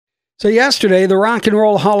So yesterday, the Rock and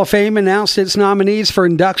Roll Hall of Fame announced its nominees for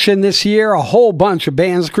induction this year. A whole bunch of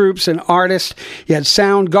bands, groups, and artists. You had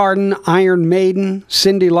Soundgarden, Iron Maiden,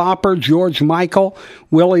 Cyndi Lauper, George Michael,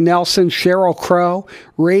 Willie Nelson, Sheryl Crow,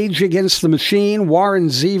 Rage Against the Machine, Warren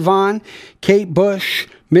Zevon, Kate Bush,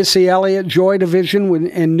 Missy Elliott, Joy Division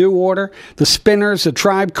and New Order, The Spinners, A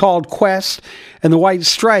Tribe Called Quest, and the White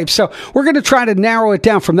Stripes. So we're going to try to narrow it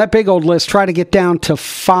down from that big old list, try to get down to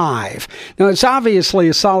 5. Now, it's obviously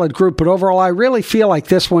a solid group, but overall, I really feel like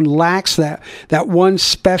this one lacks that one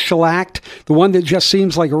special act, the one that just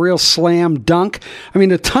seems like a real slam dunk. I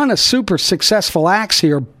mean, a ton of super successful acts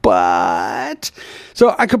here, but...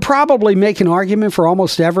 So I could probably make an argument for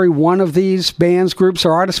almost every one of these bands, groups,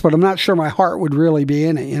 or artists, but I'm not sure my heart would really be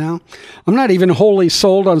in it, you know? I'm not even wholly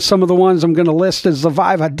sold on some of the ones I'm going to list as the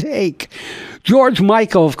 5 I take. George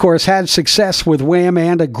Michael, of course, had success with Wham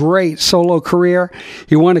and a great solo career.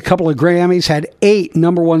 He won a couple of Grammys, had 8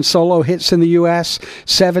 number 1 solo hits in the U.S.,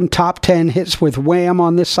 7 top 10 hits with Wham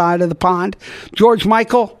on this side of the pond. George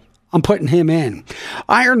Michael, I'm putting him in.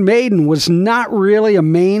 Iron Maiden was not really a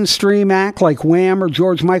mainstream act like Wham or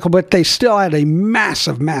George Michael, but they still had a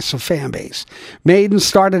massive, massive fan base. Maiden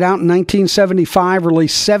started out in 1975,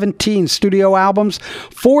 released 17 studio albums,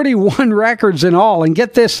 41 records in all. And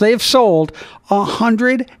get this, they've sold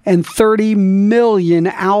 130 million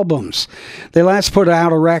albums. They last put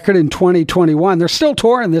out a record in 2021. They're still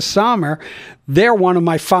touring this summer. They're one of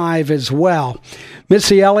my 5 as well.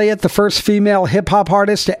 Missy Elliott, the first female hip-hop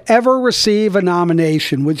artist to ever receive a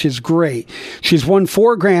nomination, which is great. She's won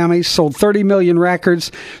 4 Grammys, sold 30 million records.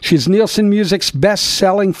 She's Nielsen Music's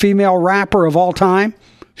best-selling female rapper of all time.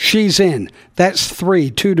 She's in. That's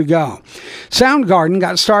 3, 2 to go. Soundgarden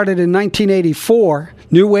got started in 1984.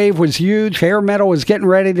 New Wave was huge. Hair metal was getting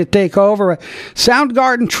ready to take over.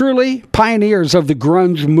 Soundgarden, truly pioneers of the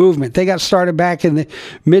grunge movement. They got started back in the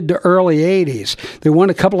mid to early 80s. They won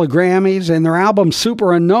a couple of Grammys, and their album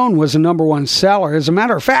Super Unknown was a number 1 seller. As a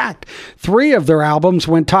matter of fact, 3 of their albums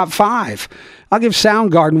went top 5. I'll give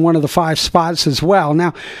Soundgarden one of the 5 spots as well.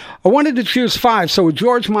 Now, I wanted to choose 5. So with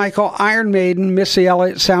George Michael, Iron Maiden, Missy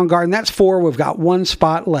Elliott, Soundgarden, that's 4. We've got 1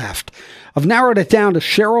 spot left. I've narrowed it down to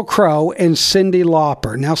Sheryl Crow and Cyndi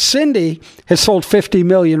Lauper. Now, Cyndi has sold 50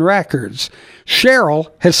 million records.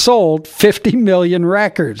 Sheryl has sold 50 million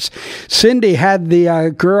records. Cyndi had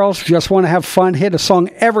the Girls Just Want to Have Fun hit, a song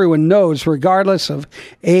everyone knows regardless of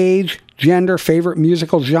age, gender, favorite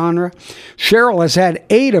musical genre. Sheryl has had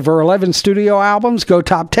 8 of her 11 studio albums go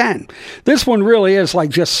top 10. This one really is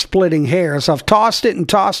like just splitting hairs. I've tossed it and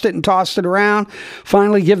tossed it and tossed it around.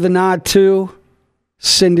 Finally give the nod to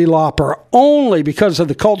Cyndi Lauper, only because of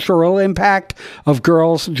the cultural impact of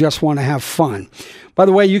Girls Just Want to Have Fun. By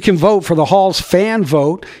the way, you can vote for the Hall's fan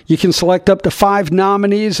vote. You can select up to 5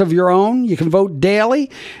 nominees of your own. You can vote daily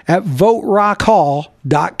at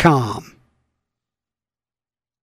voterockhall.com.